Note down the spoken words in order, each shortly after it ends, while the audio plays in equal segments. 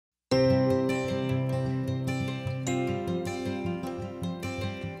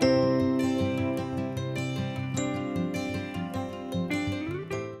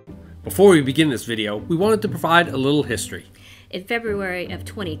Before we begin this video, we wanted to provide a little history. In February of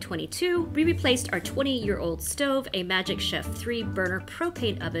 2022, we replaced our 20-year-old stove, a Magic Chef 3-burner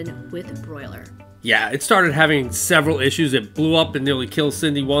propane oven, with broiler. Yeah, it started having several issues. It blew up and nearly killed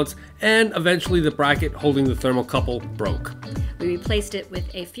Cindy once, and eventually the bracket holding the thermocouple broke. We replaced it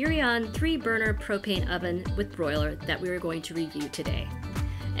with a Furrion 3-burner propane oven with broiler that we are going to review today.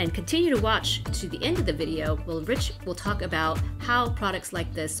 And continue to watch to the end of the video where Rich will talk about how products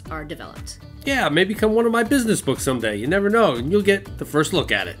like this are developed. Yeah, maybe come one of my business books someday. You never know, and you'll get the first look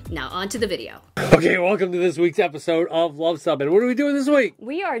at it. Now on to the video. Okay, welcome to this week's episode of Luv Subbin. What are we doing this week?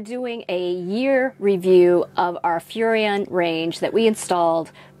 We are doing a year review of our Furrion range that we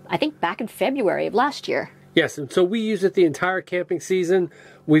installed, I think, back in February of last year. Yes, and so we use it the entire camping season.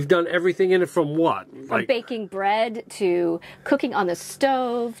 We've done everything in it from what? From baking bread to cooking on the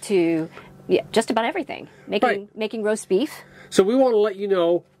stove to just about everything. Making roast beef. So we want to let you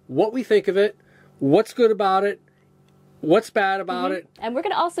know what we think of it, what's good about it, what's bad about it. And we're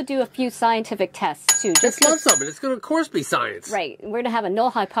going to also do a few scientific tests too. Just love something. It's going to, of course, be science. Right. We're going to have a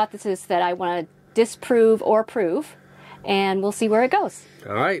null hypothesis that I want to disprove or prove, and we'll see where it goes.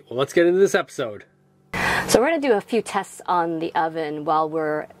 All right. Well, let's get into this episode. So we're going to do a few tests on the oven while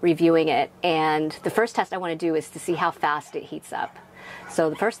we're reviewing it, and the first test I want to do is to see how fast it heats up. So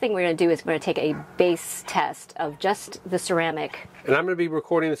the first thing we're going to do is we're going to take a base test of just the ceramic. And I'm going to be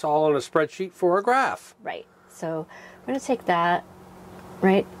recording this all on a spreadsheet for a graph. Right. So we're going to take that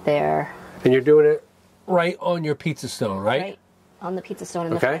right there. And you're doing it right on your pizza stone, right? Right on the pizza stone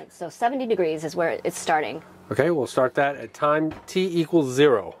in the front. So 70 degrees is where it's starting. Okay, we'll start that at time t =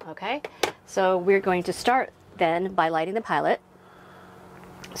 0. Okay. So we're going to start then by lighting the pilot.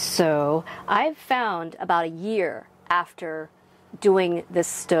 So I've found about a year after doing this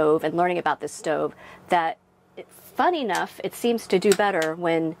stove and learning about this stove that, funny enough, it seems to do better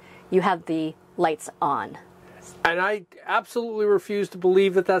when you have the lights on. And I absolutely refuse to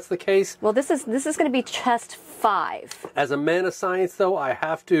believe that that's the case. Well, this is going to be test 5. As a man of science, though, I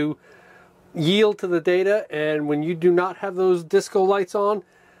have to yield to the data, and when you do not have those disco lights on,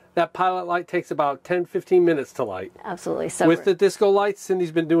 that pilot light takes about 10-15 minutes to light. Absolutely. So with the disco lights,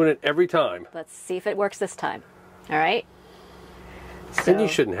 Cindy's been doing it every time. Let's see if it works this time. All right. So, and you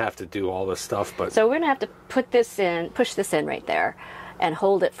shouldn't have to do all this stuff, but so we're gonna have to put this in, push this in right there, and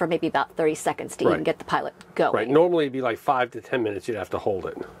hold it for maybe about 30 seconds to even get the pilot going. Right. Normally it'd be like 5 to 10 minutes. You'd have to hold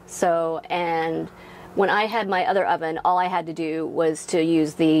it. So, and when I had my other oven, all I had to do was to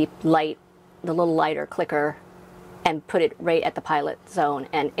use the light, the little lighter clicker, and put it right at the pilot zone,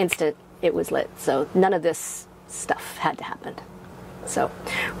 and instant it was lit. So none of this stuff had to happen. So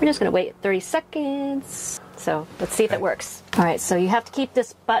we're just going to wait 30 seconds. So let's see if it works. All right, so you have to keep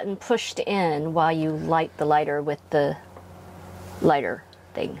this button pushed in while you light the lighter with the lighter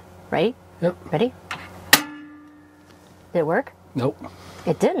thing. Ready? Yep. Ready? Did it work? Nope.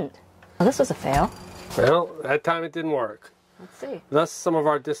 It didn't. Well, this was a fail. Well, that time it didn't work. Let's see. Thus some of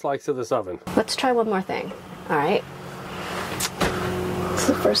our dislikes of this oven. Let's try one more thing. All right. It's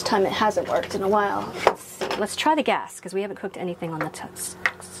the first time it hasn't worked in a while. Let's see. Let's try the gas, because we haven't cooked anything on the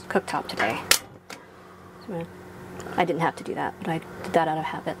cooktop today. So I didn't have to do that, but I did that out of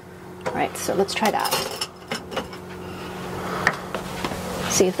habit. All right, so let's try that.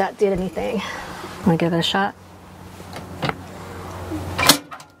 See if that did anything. Want to give it a shot?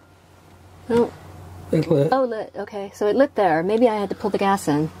 Oh. It lit. Oh, lit. Okay, so it lit there. Maybe I had to pull the gas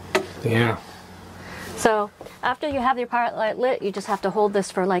in. Yeah. So after you have your pilot light lit, you just have to hold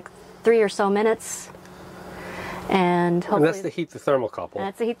this for like 3 or so minutes. And hopefully... And that's to heat the thermocouple. And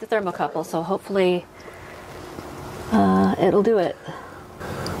that's to heat the thermocouple, so hopefully it'll do it.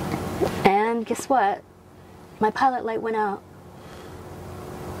 And guess what? My pilot light went out.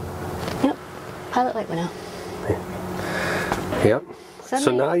 Yep, pilot light went out. Yep. Suddenly,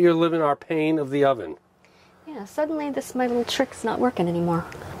 so now you're living our pain of the oven. Yeah, suddenly my little trick's not working anymore.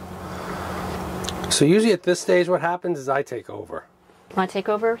 So usually at this stage what happens is I take over. Want to take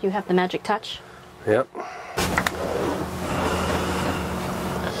over? You have the magic touch? Yep.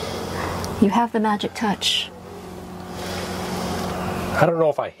 You have the magic touch. I don't know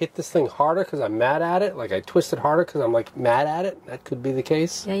if I hit this thing harder because I'm mad at it, like I twist it harder because I'm like mad at it. That could be the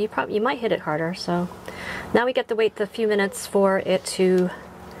case. Yeah, you might hit it harder. So now we get to wait the few minutes for it to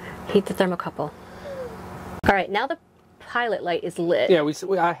heat the thermocouple. All right, now the pilot light is lit. Yeah,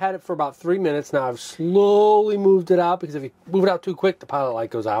 I had it for about 3 minutes. Now I've slowly moved it out because if you move it out too quick, the pilot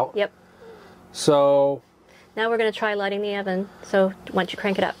light goes out. Yep. So now we're going to try lighting the oven. So why don't you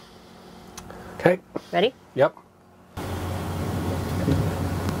crank it up? Okay. Ready? Yep.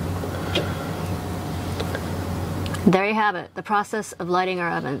 There you have it, the process of lighting our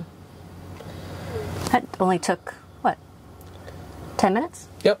oven. That only took, what, 10 minutes?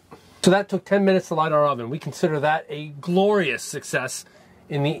 Yep. So that took 10 minutes to light our oven. We consider that a glorious success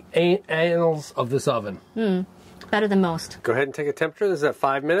in the annals of this oven. Better than most. Go ahead and take a temperature. This is at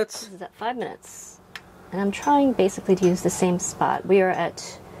 5 minutes. This is at 5 minutes. And I'm trying basically to use the same spot. We are at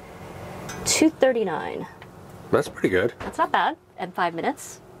 239. That's pretty good. That's not bad at 5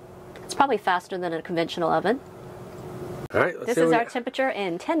 minutes. It's probably faster than a conventional oven. All right, let's see. This is our temperature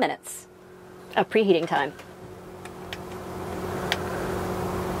in 10 minutes of preheating time.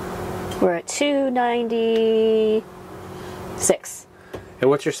 We're at 296. And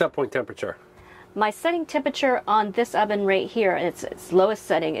what's your set point temperature? My setting temperature on this oven right here, its lowest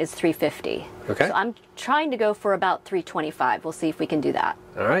setting is 350. Okay. So I'm trying to go for about 325. We'll see if we can do that.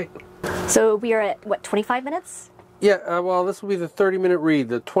 All right. So we are at, what, 25 minutes? Yeah, well, this will be the 30-minute read.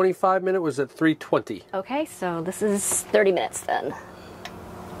 The 25-minute was at 320. Okay, so this is 30 minutes then.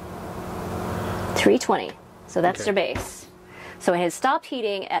 320. So that's your base. So it has stopped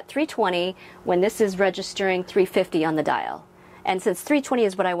heating at 320 when this is registering 350 on the dial. And since 320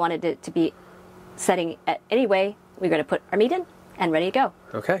 is what I wanted it to be setting at anyway, we're going to put our meat in and ready to go.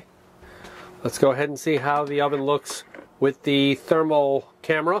 Okay. Let's go ahead and see how the oven looks with the thermal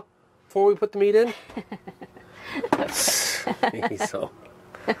camera before we put the meat in. So.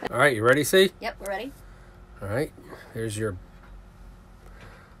 All right, you ready, C? Yep, we're ready. All right, there's your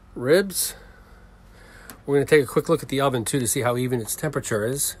ribs. We're going to take a quick look at the oven, too, to see how even its temperature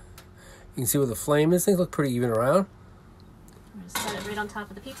is. You can see where the flame is. Things look pretty even around. I'm going to set it right on top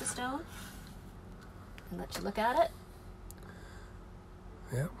of the pizza stone and let you look at it.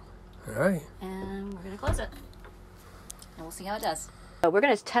 Yep. All right. And we're going to close it. And we'll see how it does. So we're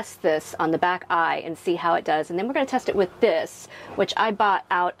going to test this on the back eye and see how it does. And then we're going to test it with this, which I bought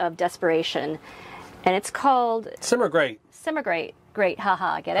out of desperation. And it's called Simmer Grate. Simmer Grate. Great,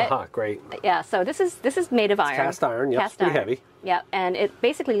 haha, get it? Haha, great. Yeah, so this is made of iron. It's cast iron, yep, it's pretty heavy. Yeah, and it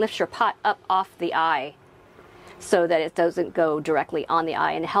basically lifts your pot up off the eye so that it doesn't go directly on the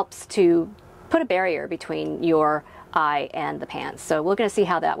eye and helps to put a barrier between your eye and the pan. So we're going to see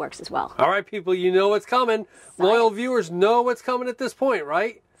how that works as well. All right, people, you know what's coming. Science. Loyal viewers know what's coming at this point,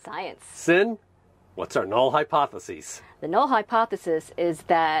 right? Science. Sin, what's our null hypothesis? The null hypothesis is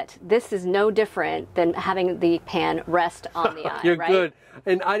that this is no different than having the pan rest on the eye, You're right? good.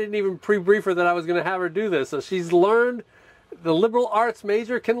 And I didn't even pre-brief her that I was going to have her do this. So she's learned, the liberal arts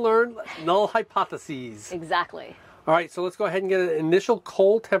major can learn null hypotheses. Exactly. All right, so let's go ahead and get an initial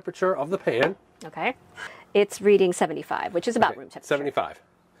cold temperature of the pan. Okay. It's reading 75, which is about room temperature. 75.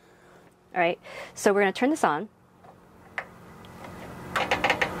 All right, so we're going to turn this on.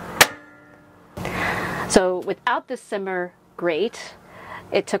 So without the simmer grate,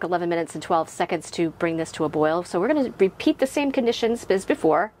 it took 11 minutes and 12 seconds to bring this to a boil. So we're going to repeat the same conditions as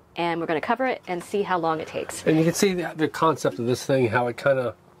before, and we're going to cover it and see how long it takes. And you can see the concept of this thing, how it kind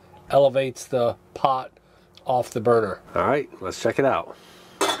of elevates the pot off the burner. All right, let's check it out.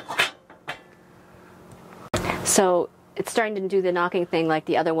 So it's starting to do the knocking thing like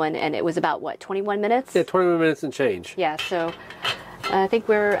the other one, and it was about, what, 21 minutes? Yeah, 21 minutes and change. Yeah, so I think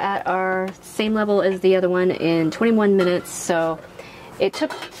we're at our same level as the other one in 21 minutes, so it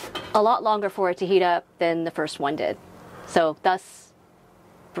took a lot longer for it to heat up than the first one did. So thus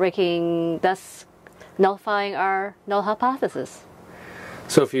nullifying our null hypothesis.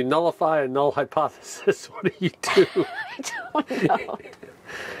 So if you nullify a null hypothesis, what do you do? I don't know.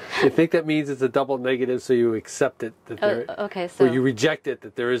 I think that means it's a double negative, so you accept it that there, okay, so, or you reject it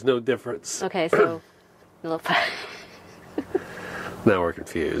that there is no difference. Okay, so nullify. Now we're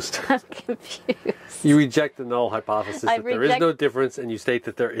confused. I'm confused. You reject the null hypothesis that there is no difference, and you state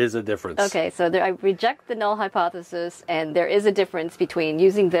that there is a difference. Okay, so I reject the null hypothesis, and there is a difference between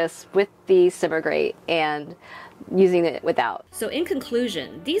using this with the simmer grate and using it without. So in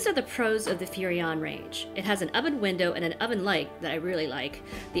conclusion, these are the pros of the Furrion range. It has an oven window and an oven light that I really like.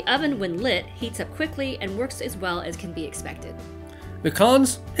 The oven, when lit, heats up quickly and works as well as can be expected. The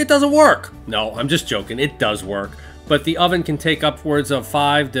cons? It doesn't work. No, I'm just joking. It does work. But the oven can take upwards of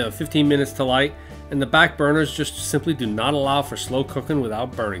 5 to 15 minutes to light, and the back burners just simply do not allow for slow cooking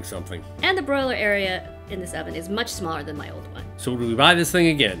without burning something. And the broiler area in this oven is much smaller than my old one. So would we buy this thing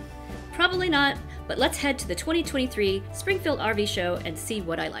again? Probably not, but let's head to the 2023 Springfield RV Show and see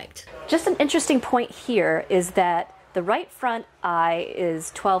what I liked. Just an interesting point here is that the right front eye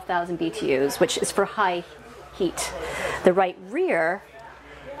is 12,000 BTUs, which is for high heat. The right rear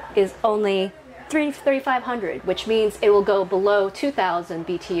is only 3,500, which means it will go below 2,000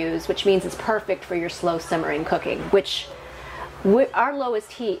 BTUs, which means it's perfect for your slow simmering cooking, which our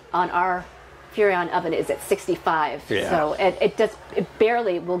lowest heat on our Furrion oven is at 65, so it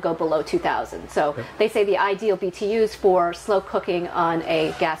barely will go below 2,000. So they say the ideal BTUs for slow cooking on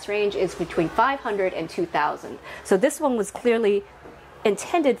a gas range is between 500 and 2,000. So this one was clearly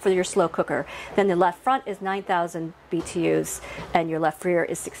intended for your slow cooker. Then the left front is 9,000 BTUs and your left rear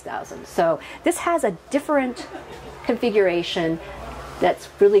is 6,000. So this has a different configuration that's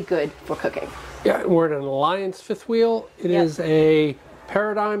really good for cooking. Yeah, we're at an Alliance fifth wheel. It is a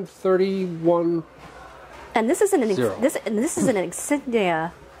Paradigm 31. And this is an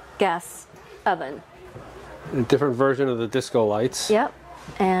Insignia gas oven. A different version of the disco lights. Yep.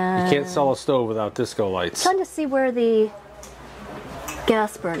 And you can't sell a stove without disco lights. I'm trying to see where the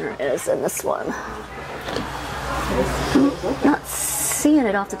gas burner is in this one. I'm not seeing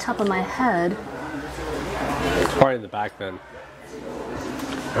it off the top of my head. It's probably in the back then.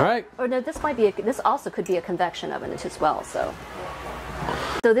 All right. Or no, this also could be a convection oven as well. So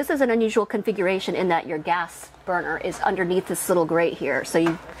this is an unusual configuration in that your gas burner is underneath this little grate here.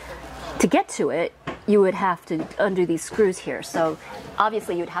 So to get to it, you would have to undo these screws here. So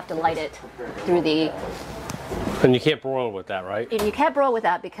obviously you'd have to light it through the... And you can't broil with that, right? And you can't broil with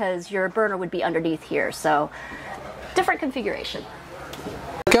that because your burner would be underneath here. So different configuration.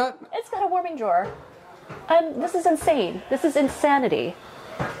 It's got a warming drawer. This is insane. This is insanity.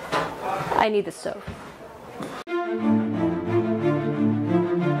 I need the stove.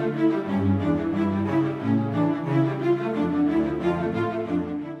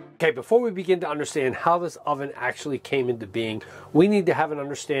 Okay, before we begin to understand how this oven actually came into being, we need to have an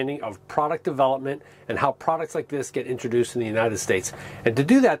understanding of product development and how products like this get introduced in the United States. And to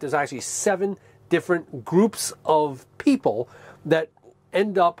do that, there's actually 7 different groups of people that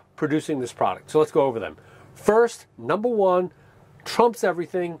end up producing this product. So let's go over them. First, number 1, trumps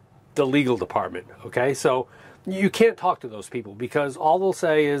everything, the legal department. Okay, so you can't talk to those people because all they'll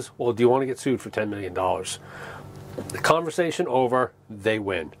say is, well, do you want to get sued for $10 million? The conversation over, they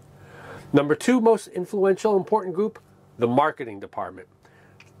win. Number 2 most influential, important group, the marketing department.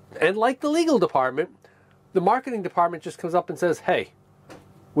 And like the legal department, the marketing department just comes up and says, hey,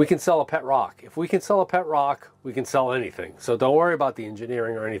 we can sell a pet rock. If we can sell a pet rock, we can sell anything. So don't worry about the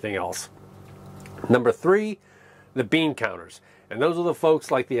engineering or anything else. Number 3, the bean counters. And those are the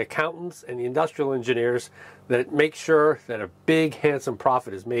folks like the accountants and the industrial engineers that make sure that a big, handsome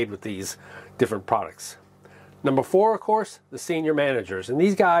profit is made with these different products. Number 4, of course, the senior managers. And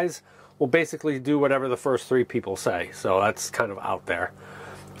these guys will basically do whatever the first 3 people say. So that's kind of out there.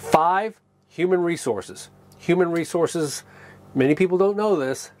 5, human resources. Human resources, many people don't know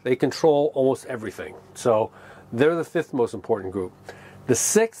this, they control almost everything. So they're the 5th most important group. The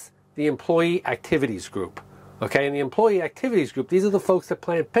 6th, the employee activities group. Okay, in the employee activities group, these are the folks that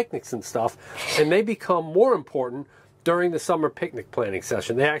plan picnics and stuff, and they become more important during the summer picnic planning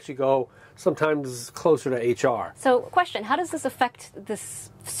session. They actually go sometimes closer to HR. So, question, how does this affect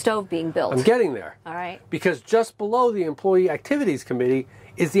this stove being built? I'm getting there. All right. Because just below the employee activities committee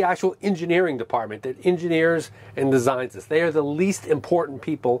is the actual engineering department that engineers and designs this. They are the least important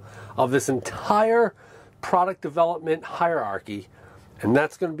people of this entire product development hierarchy, and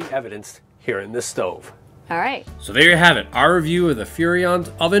that's going to be evidenced here in this stove. All right. So there you have it, our review of the Furrion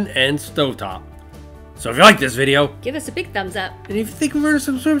oven and stovetop. So if you like this video, give us a big thumbs up. And if you think we've earned a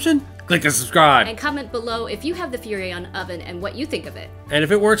subscription, click the subscribe. And comment below if you have the Furrion oven and what you think of it. And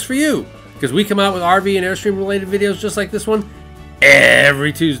if it works for you, because we come out with RV and Airstream related videos just like this one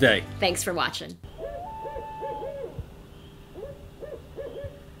every Tuesday. Thanks for watching.